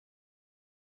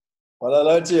Well,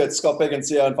 hello to you. It's Scott Picken,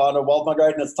 CEO and founder of Wealth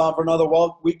Migrate, and it's time for another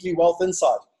weekly Wealth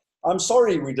Insight. I'm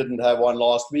sorry we didn't have one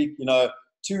last week.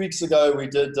 2 weeks ago we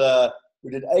did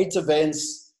 8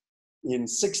 events in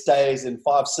 6 days in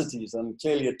 5 cities, and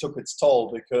clearly it took its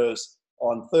toll because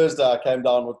on Thursday I came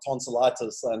down with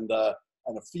tonsillitis and a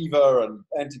fever and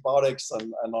antibiotics,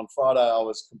 and on Friday I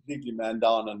was completely man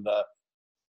down and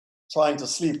trying to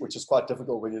sleep, which is quite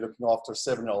difficult when you're looking after a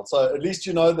 7-year-old. So at least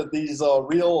you know that these are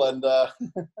real and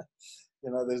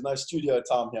there's no studio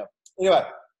time here. Anyway,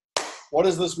 what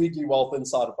is this weekly Wealth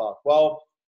Insight about? Well,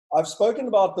 I've spoken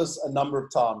about this a number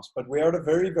of times, but we're at a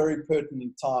very, very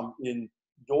pertinent time in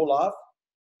your life,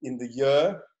 in the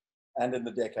year, and in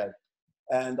the decade.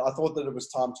 And I thought that it was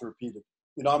time to repeat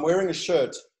it. I'm wearing a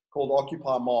shirt called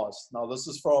Occupy Mars. Now, this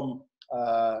is from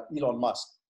Elon Musk,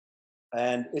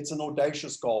 and it's an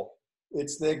audacious goal.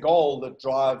 It's their goal that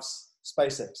drives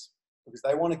SpaceX because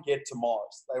they want to get to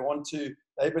Mars.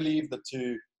 They believe that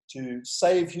to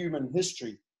save human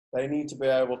history, they need to be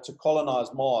able to colonize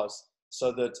Mars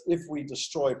so that if we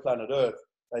destroy planet Earth,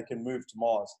 they can move to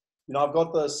Mars. I've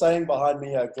got the saying behind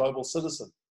me, a global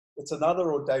citizen. It's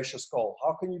another audacious goal.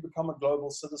 How can you become a global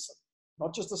citizen?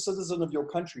 Not just a citizen of your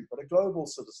country, but a global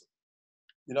citizen.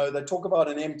 They talk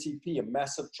about an MTP, a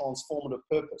massive transformative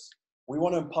purpose. We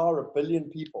want to empower 1 billion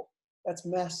people. That's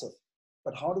massive.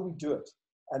 But how do we do it?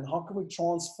 And how can we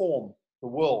transform the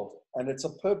world? And it's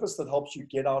a purpose that helps you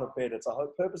get out of bed. It's a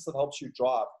purpose that helps you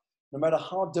drive. No matter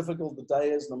how difficult the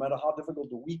day is, no matter how difficult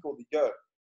the week or the year,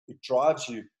 it drives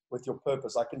you with your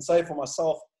purpose. I can say for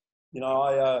myself,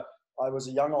 I was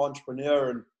a young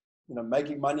entrepreneur and,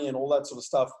 making money and all that sort of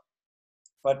stuff.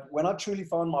 But when I truly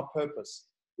found my purpose,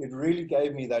 it really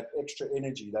gave me that extra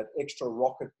energy, that extra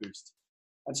rocket boost.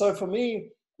 And so for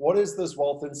me, what is this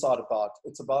Wealth Insight about?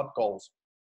 It's about goals.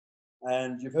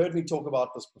 And you've heard me talk about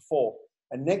this before.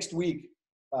 And next week,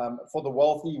 for the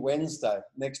Wealthy Wednesday,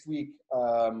 next week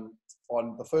on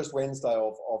the first Wednesday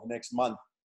of next month,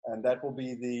 and that will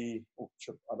be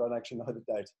I don't actually know the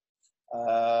date.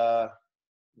 The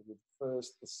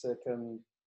first, the second,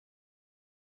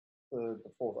 the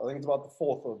fourth. I think it's about the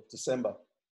 4th of December.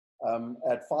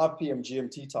 At 5 p.m.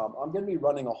 GMT time, I'm going to be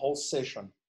running a whole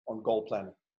session on goal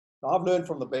planning. Now, I've learned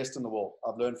from the best in the world.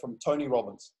 I've learned from Tony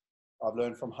Robbins. I've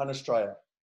learned from Hunter Strayer.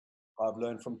 I've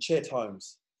learned from Chet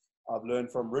Holmes. I've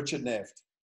learned from Richard Neft.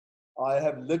 I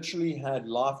have literally had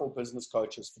life or business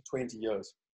coaches for 20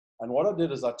 years. And what I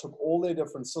did is I took all their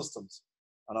different systems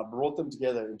and I brought them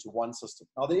together into one system.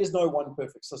 Now, there is no one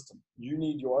perfect system. You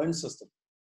need your own system.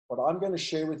 But I'm going to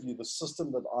share with you the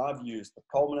system that I've used that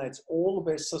culminates all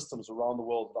the best systems around the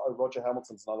world. Roger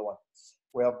Hamilton's another one,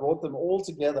 where I brought them all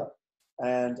together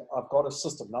and I've got a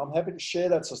system. Now, I'm happy to share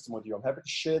that system with you. I'm happy to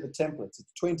share the templates.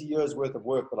 It's 20 years worth of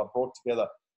work that I've brought together,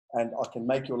 and I can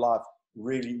make your life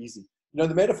really easy.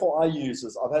 The metaphor I use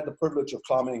is I've had the privilege of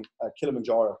climbing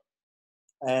Kilimanjaro.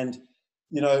 And,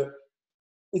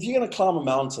 if you're going to climb a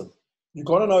mountain, you've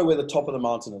got to know where the top of the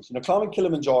mountain is. Climbing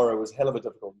Kilimanjaro was hell of a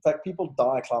difficult. In fact, people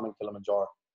die climbing Kilimanjaro.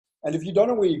 And if you don't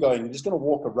know where you're going, you're just going to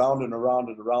walk around and around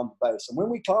and around the base. And when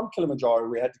we climbed Kilimanjaro,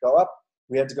 we had to go up,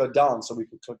 we had to go down so we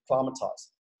could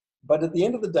climatize. But at the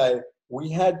end of the day,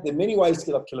 there are many ways to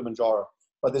get up Kilimanjaro,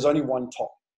 but there's only one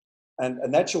top.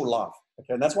 And that's your life.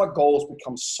 Okay? And that's why goals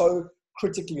become so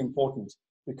critically important,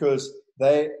 because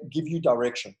they give you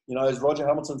direction. As Roger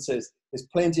Hamilton says, there's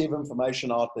plenty of information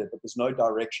out there, but there's no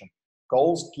direction.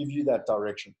 Goals give you that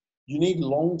direction. You need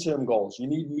long-term goals. You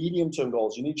need medium-term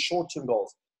goals. You need short-term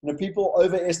goals. People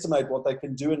overestimate what they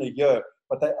can do in a year,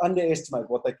 but they underestimate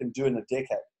what they can do in a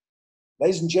decade.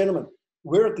 Ladies and gentlemen,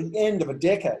 we're at the end of a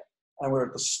decade, and we're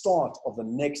at the start of the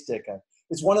next decade.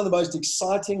 It's one of the most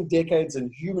exciting decades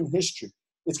in human history.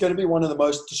 It's going to be one of the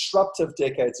most disruptive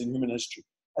decades in human history.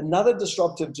 Another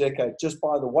disruptive decade, just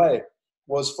by the way,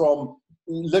 was from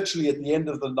literally at the end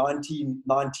of the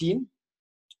 1919,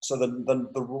 so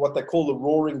what they call the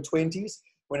Roaring Twenties,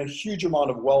 when a huge amount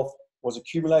of wealth was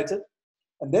accumulated.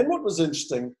 And then what was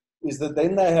interesting is that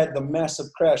then they had the massive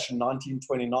crash in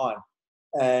 1929,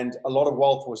 and a lot of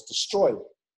wealth was destroyed.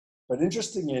 But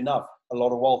interestingly enough, a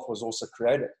lot of wealth was also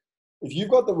created. If you've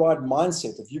got the right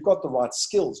mindset, if you've got the right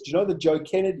skills, do you know that Joe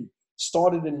Kennedy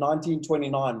started in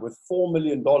 1929 with $4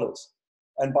 million?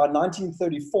 And by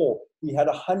 1934, he had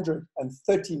 $130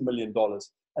 million.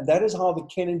 And that is how the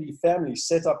Kennedy family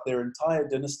set up their entire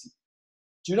dynasty.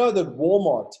 Do you know that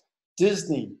Walmart,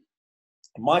 Disney,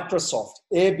 Microsoft,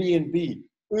 Airbnb,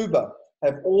 Uber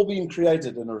have all been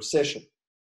created in a recession?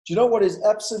 Do you know what is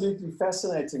absolutely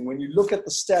fascinating when you look at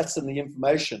the stats and the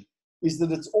information is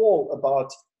that it's all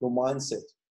about your mindset.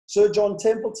 Sir John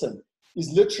Templeton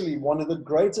is literally one of the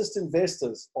greatest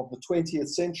investors of the 20th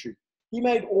century He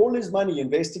made all his money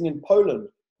investing in Poland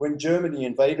when Germany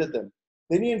invaded them.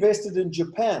 Then he invested in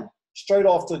Japan straight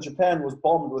after Japan was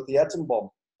bombed with the atom bomb.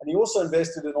 And he also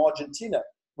invested in Argentina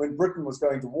when Britain was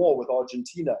going to war with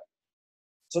Argentina.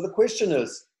 So the question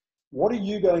is, what are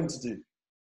you going to do?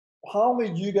 How are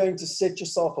you going to set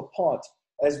yourself apart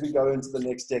as we go into the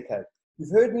next decade?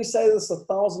 You've heard me say this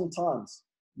 1,000 times.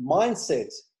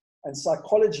 Mindset and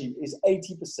psychology is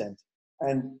 80%,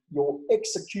 and your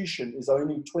execution is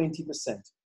only 20%.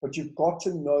 But you've got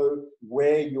to know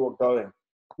where you're going.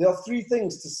 There are 3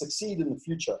 things to succeed in the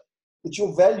future. It's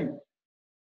your value.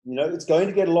 You know, it's going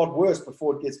to get a lot worse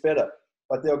before it gets better,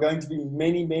 but there are going to be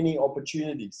many, many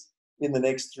opportunities in the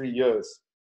next 3 years.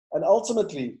 And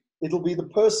ultimately, it'll be the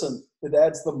person that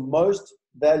adds the most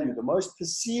value, the most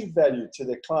perceived value to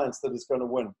their clients that is going to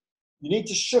win. You need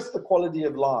to shift the quality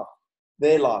of life,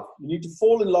 their life. You need to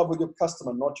fall in love with your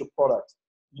customer, not your product.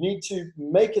 You need to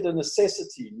make it a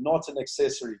necessity, not an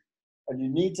accessory. And you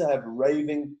need to have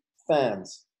raving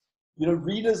fans. You know,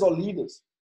 readers are leaders.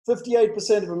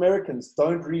 58% of Americans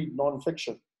don't read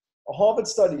nonfiction. A Harvard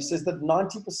study says that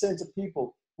 90% of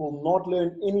people will not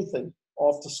learn anything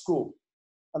after school.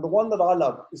 And the one that I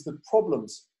love is that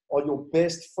problems are your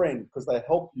best friend because they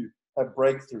help you have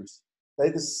breakthroughs.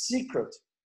 They're the secret.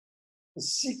 The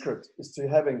secret is to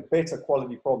having better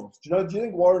quality problems. Do you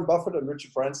think Warren Buffett and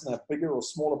Richard Branson have bigger or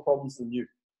smaller problems than you?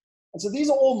 And so these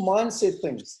are all mindset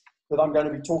things that I'm going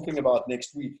to be talking about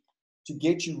next week to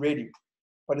get you ready.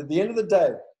 But at the end of the day,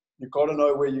 you've got to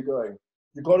know where you're going.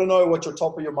 You've got to know what your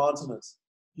top of your mountain is.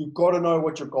 You've got to know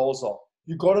what your goals are.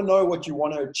 You've got to know what you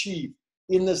want to achieve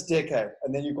in this decade.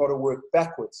 And then you've got to work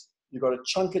backwards. You've got to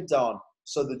chunk it down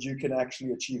so that you can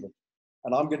actually achieve it.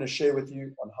 And I'm going to share with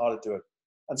you on how to do it.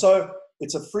 And so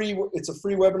it's a free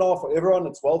webinar for everyone.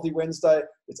 It's Wealthy Wednesday.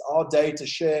 It's our day to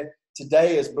share.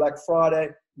 Today is Black Friday.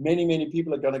 Many, many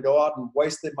people are going to go out and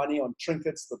waste their money on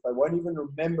trinkets that they won't even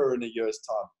remember in a year's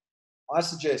time. I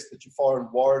suggest that you follow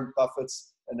Warren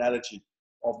Buffett's analogy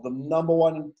of the number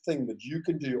one thing that you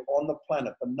can do on the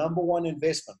planet. The number one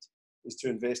investment is to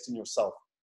invest in yourself,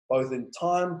 both in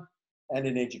time and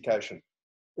in education.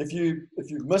 If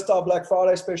you've missed our Black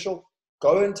Friday special,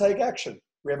 go and take action.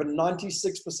 We have a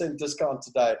 96% discount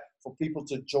today for people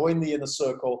to join the inner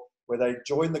circle, where they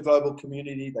join the global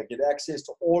community, they get access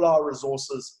to all our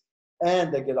resources,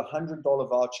 and they get a $100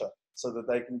 voucher so that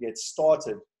they can get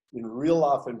started in real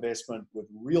life investment with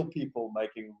real people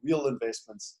making real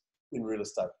investments in real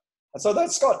estate. And so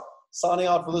that's Scott signing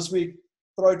out for this week.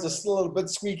 Throat is still a little bit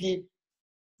squeaky.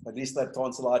 At least that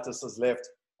tonsillitis has left.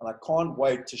 And I can't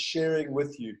wait to sharing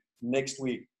with you next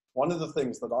week one of the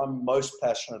things that I'm most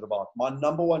passionate about. My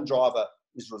number one driver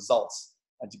is results.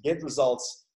 And to get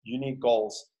results, you need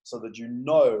goals so that you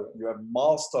know you have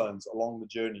milestones along the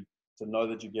journey to know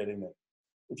that you're getting there.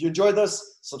 If you enjoyed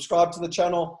this, subscribe to the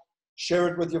channel, share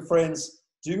it with your friends.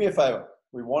 Do me a favor.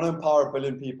 We want to empower 1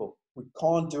 billion people. We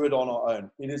can't do it on our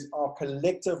own. It is our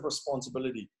collective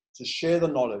responsibility to share the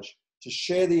knowledge, to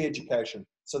share the education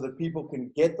so that people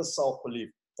can get the self-belief.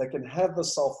 They can have the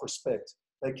self-respect.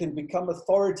 They can become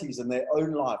authorities in their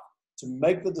own life to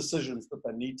make the decisions that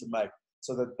they need to make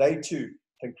so that they too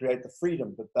can create the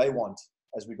freedom that they want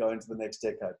as we go into the next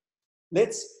decade.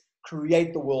 Let's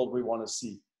create the world we want to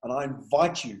see. And I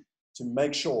invite you to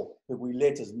make sure that we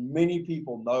let as many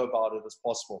people know about it as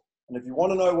possible. And if you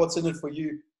want to know what's in it for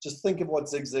you, just think of what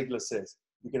Zig Ziglar says.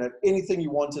 You can have anything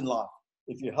you want in life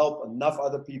if you help enough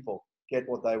other people get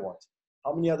what they want.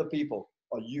 How many other people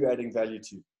are you adding value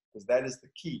to? Because that is the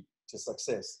key to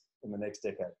success in the next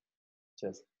decade.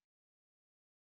 Cheers.